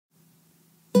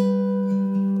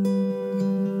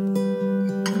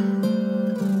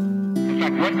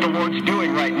the Lord's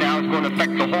doing right now is going to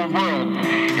affect the whole world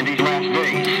in these last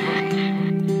days.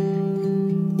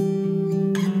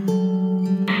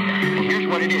 And here's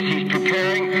what it is. He's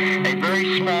preparing a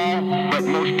very small but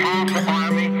most powerful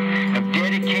army of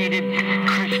dedicated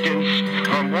Christians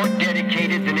who are more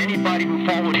dedicated than anybody who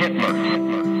followed Hitler.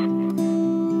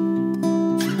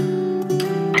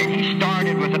 And he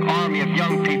started with an army of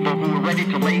young people who were ready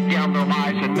to lay down their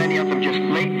lives, and many of them just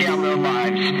laid down their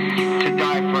lives to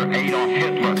die for Adolf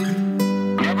Hitler.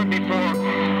 Never before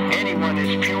anyone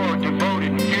is pure,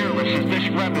 devoted, and fearless as this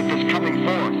remnant that's coming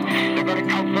forth. They're going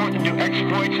to come forth and do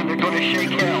exploits, and they're going to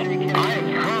shake hell. I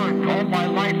have heard all my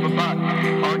life about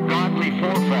our godly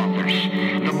forefathers,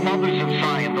 the mothers of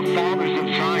Zion, the fathers of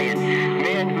Zion,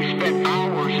 men who spent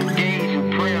hours and days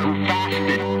in prayer and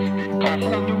fasted. A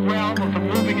whole new realm of the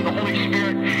moving of the Holy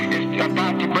Spirit is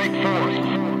about to break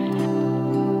forth.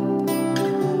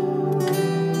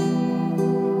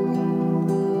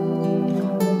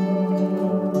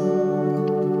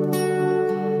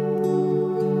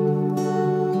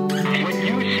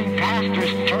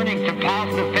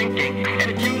 Positive thinking, and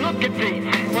if you look at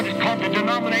what is called the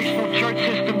denominational church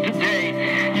system today,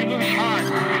 you lose heart,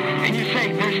 and you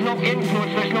say there's no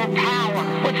influence, there's no power.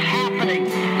 What's happening?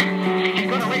 He's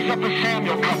going to raise up a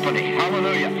Samuel company.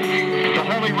 Hallelujah. The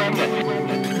Holy Remnant.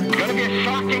 It's going to be a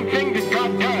shocking thing that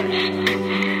God does.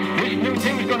 This new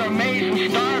thing is going to amaze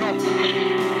and startle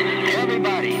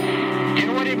everybody. Do you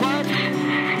know what it was?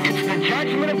 It's the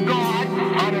judgment of God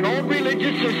on an old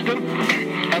religious system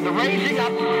and the raising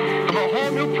up of a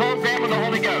whole new program of the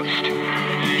Holy Ghost.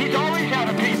 He's always had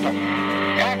a people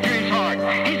after his heart.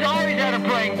 He's always had a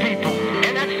praying people.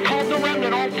 And that's called the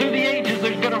remnant. All through the ages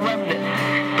there's been a remnant.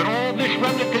 But all this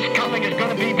remnant that's coming is going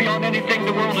to be beyond anything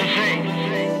the world has seen.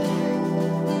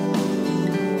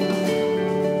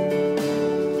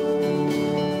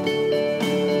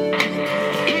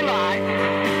 Eli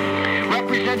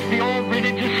represents the old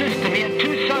religious system. He had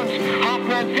two sons,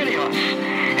 Hophni and Phinehas.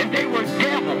 And they were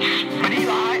devils. But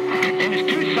Eli and his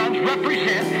two sons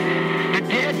represent the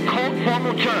dead, cold,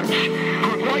 formal church who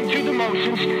are going through the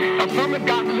motions of form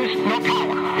godliness, no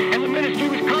power. And the ministry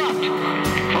was corrupt.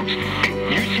 Folks,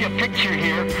 you see a picture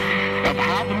here of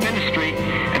how the ministry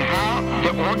and how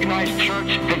the organized church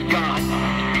has gone.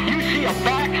 You see a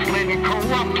backslidden,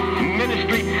 corrupt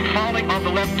ministry falling on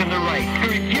the left and the right. Who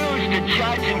refuse to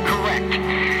judge and correct.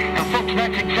 Now, folks,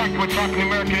 that's exactly what's happening in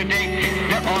America today.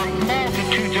 There are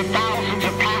multitudes of thousands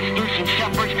of pastors and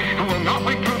shepherds who will not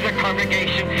reprove their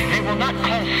congregation. They will not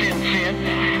call sin sin.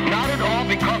 Not at all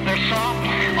because they're soft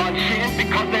on sin,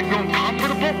 because they've grown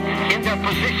comfortable in their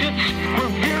positions.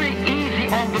 We're very easy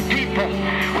on the people.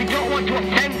 We don't want to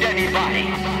offend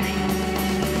anybody.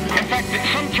 In fact,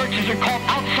 some churches are called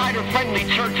outsider-friendly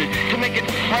churches to make it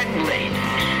friendly.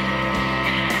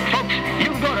 Folks,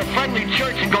 you can go to friendly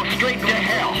church and go straight to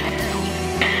hell.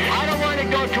 I don't want to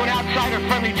go to an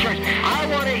outsider-friendly church. I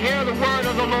want to hear the word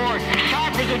of the Lord.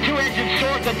 Sharp as a two-edged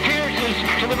sword that pierces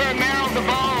to the very marrow of the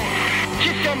bone.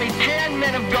 Just show me 10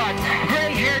 men of God,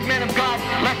 gray-haired men of God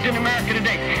left in America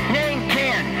today. Name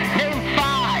 10. Name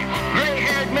 5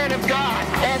 gray-haired men of God,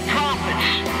 all prophets.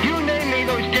 You name me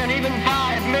those 10, even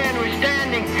 5 men who are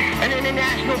standing in an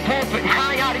international pulpit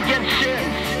crying out against sin.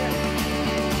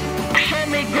 Show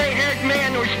me gray-haired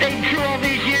men who have stayed true all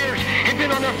these years and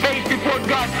been on their face before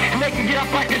God, and they can get up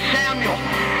like a Samuel,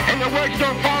 and their words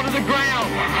don't fall to the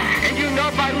ground. And you know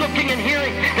by looking and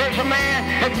hearing, there's a man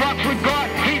that walks with God.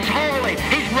 He's holy,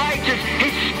 he's righteous,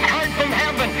 he's heard from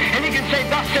heaven, and he can say,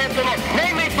 thus saith the Lord.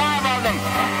 Name me 5 of them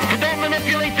that don't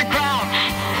manipulate the crowds.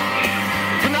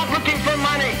 They're not looking for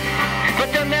money,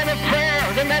 but they're men of prayer,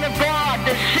 they're men of God,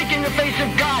 they're seeking the face of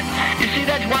God. You see,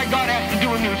 that's why God has to do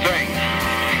a new thing.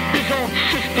 This old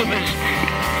system is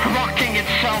rocking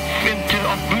itself into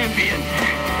oblivion,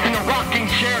 and the rocking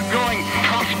chair growing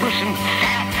prosperous and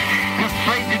fat and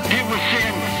afraid to deal with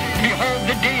sin. Behold,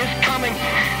 the day is coming.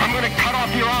 I'm going to cut off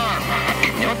your arm.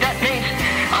 You know what that means?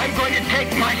 I'm going to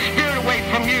take my spirit away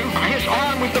from you. His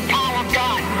arm was the power of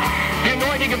God, the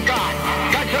anointing of God.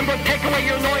 God said, I'm going to take away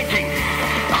your anointing.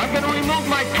 I'm going to remove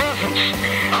my presence.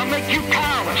 I'll make you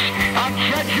powerless. I'll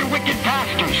judge your wicked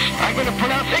pastors. I'm going to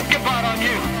pronounce Ichabod on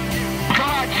you.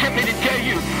 God sent me to tell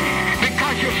you,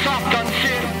 because you're soft on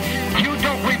sin, you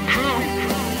don't reprove.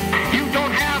 You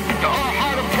don't have a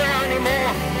heart of prayer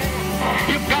anymore.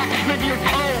 You backslid your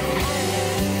cold.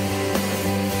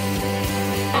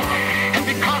 And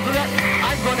because of that,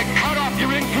 I'm going to cut off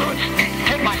your influence,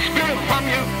 take my spirit from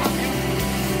you.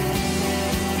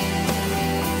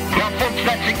 Now, folks,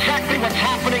 that's exactly what's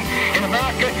happening in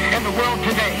America and the world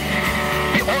today.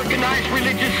 The organized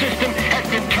religious system has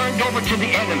been turned over to the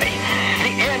enemy.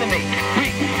 The enemy.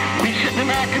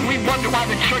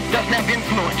 have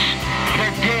influence.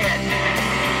 They're dead.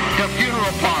 They're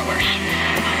funeral parlors.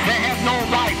 They have no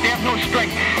life. They have no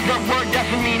strength. Their word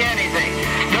doesn't mean anything.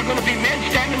 They're going to be men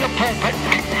standing in the pulpit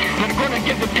that are going to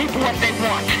give the people what they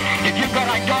want. If you've got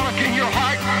idolatry in your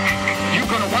heart, you're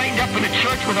going to wind up in a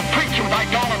church with a preacher with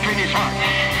idolatry in his heart.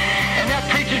 And that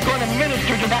preacher's going to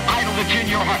minister to that idol that's in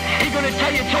your heart. He's going to tell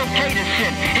you it's okay to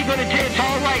sin. He's going to tell you it's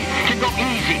all right to go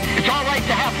easy. It's all right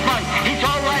to have fun. It's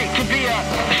all right to be a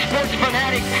sports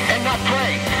fanatic and not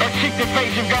pray or seek the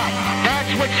face of God. That's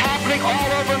what's happening all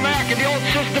over America. The old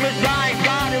system is dying.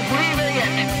 God is leaving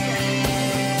it.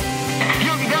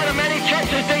 You can go to many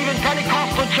churches, even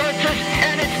Pentecostal churches,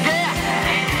 and it's dead.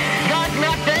 God's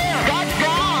not there. God's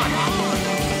gone.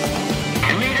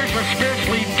 And leaders are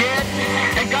spiritually dead.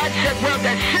 And God said, well,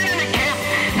 there's sin in the camp.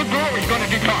 The glory's going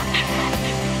to depart.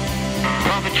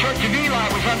 While the church of Eli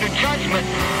was under judgment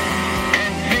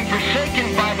and being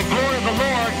forsaken by the glory of the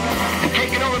Lord and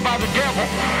taken over by the devil,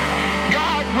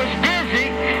 God was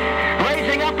busy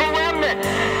raising up a remnant.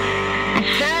 And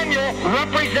Samuel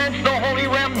represents the holy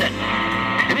remnant.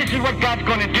 And this is what God's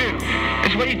going to do.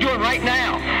 This is what he's doing right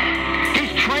now.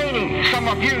 He's training some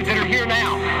of you that are here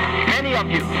now. Many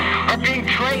of you are being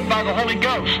trained by the Holy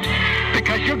Ghost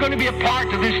because you're going to be a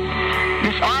part of this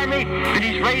army that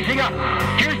he's raising up.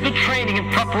 Here's the training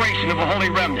and preparation of a holy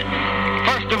remnant.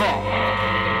 First of all,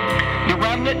 the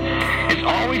remnant is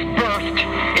always birthed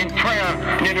in prayer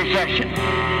and intercession.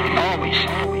 Always.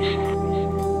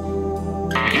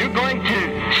 If you're going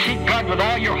to seek God with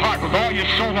all your heart, with all your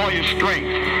soul, and all your strength,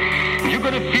 you're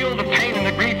going to feel the pain and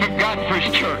the grief of God for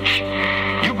his church.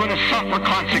 You're going to suffer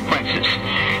consequences.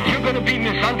 You're going to be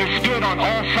misunderstood on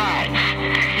all sides.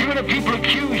 You're going to have people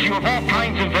accuse you of all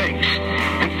kinds of things.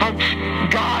 And folks,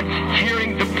 God's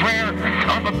hearing the prayer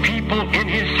of a people in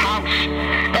his house,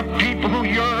 of people who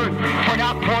yearn for an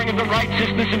outpouring of the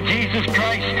righteousness of Jesus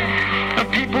Christ,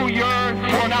 of people who yearn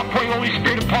for an outpouring of the Holy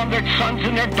Spirit upon their sons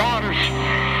and their daughters,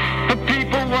 of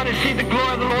people who want to see the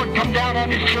glory of the Lord come down on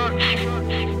his church.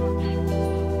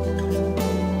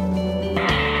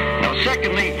 Now,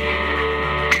 secondly,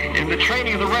 in the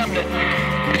training of the remnant,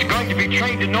 it's going to be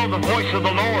trained to know the voice of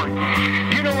the Lord.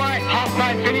 You know why Hophni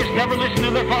and Phinehas never listened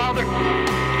to their father?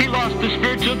 He lost the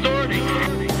spiritual authority.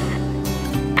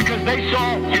 Because they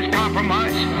saw his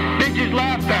compromise. They just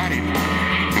laughed at him.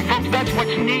 And folks, that's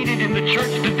what's needed in the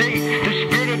church today. The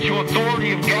spiritual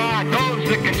authority of God. Those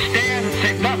that can stand and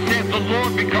say, thus saith the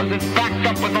Lord, because it's backed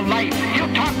up with the light.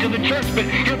 He'll talk to the church, but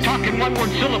he'll talk in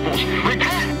one-word syllables.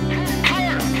 Repent.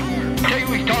 Turn. Tell you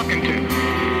who he's talking to.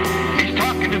 He's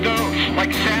talking to those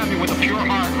like Samuel with a pure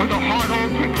heart, with a heart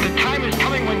open. The time is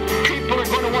coming when people are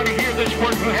going to want to hear this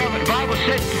word from heaven. The Bible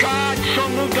said God so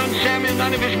moved on Samuel,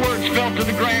 none of his words fell to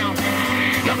the ground.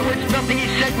 In other words, nothing he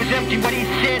said was empty. What he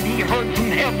said, he heard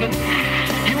from heaven.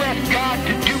 You ask God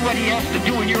to do what he has to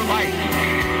do in your life.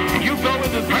 You go into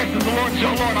the presence of the Lord and say,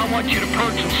 oh, Lord, I want you to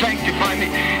purge and sanctify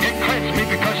me and cleanse me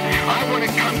because I want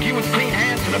to come to you with clean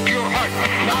hands and a pure heart.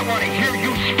 And I want to hear you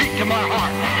speak to my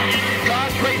heart.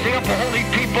 God's raising up a holy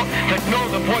people that know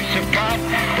the voice of God.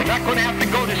 They're not going to have to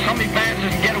go to some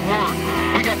advances and get a word.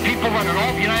 We got people running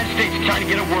all the United States trying to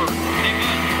get a word.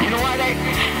 You know why they?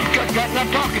 Because God's not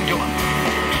talking to them.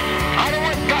 I don't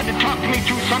want God to talk to me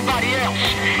through somebody else.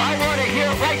 I want to hear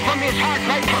right from his heart,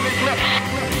 right from his lips.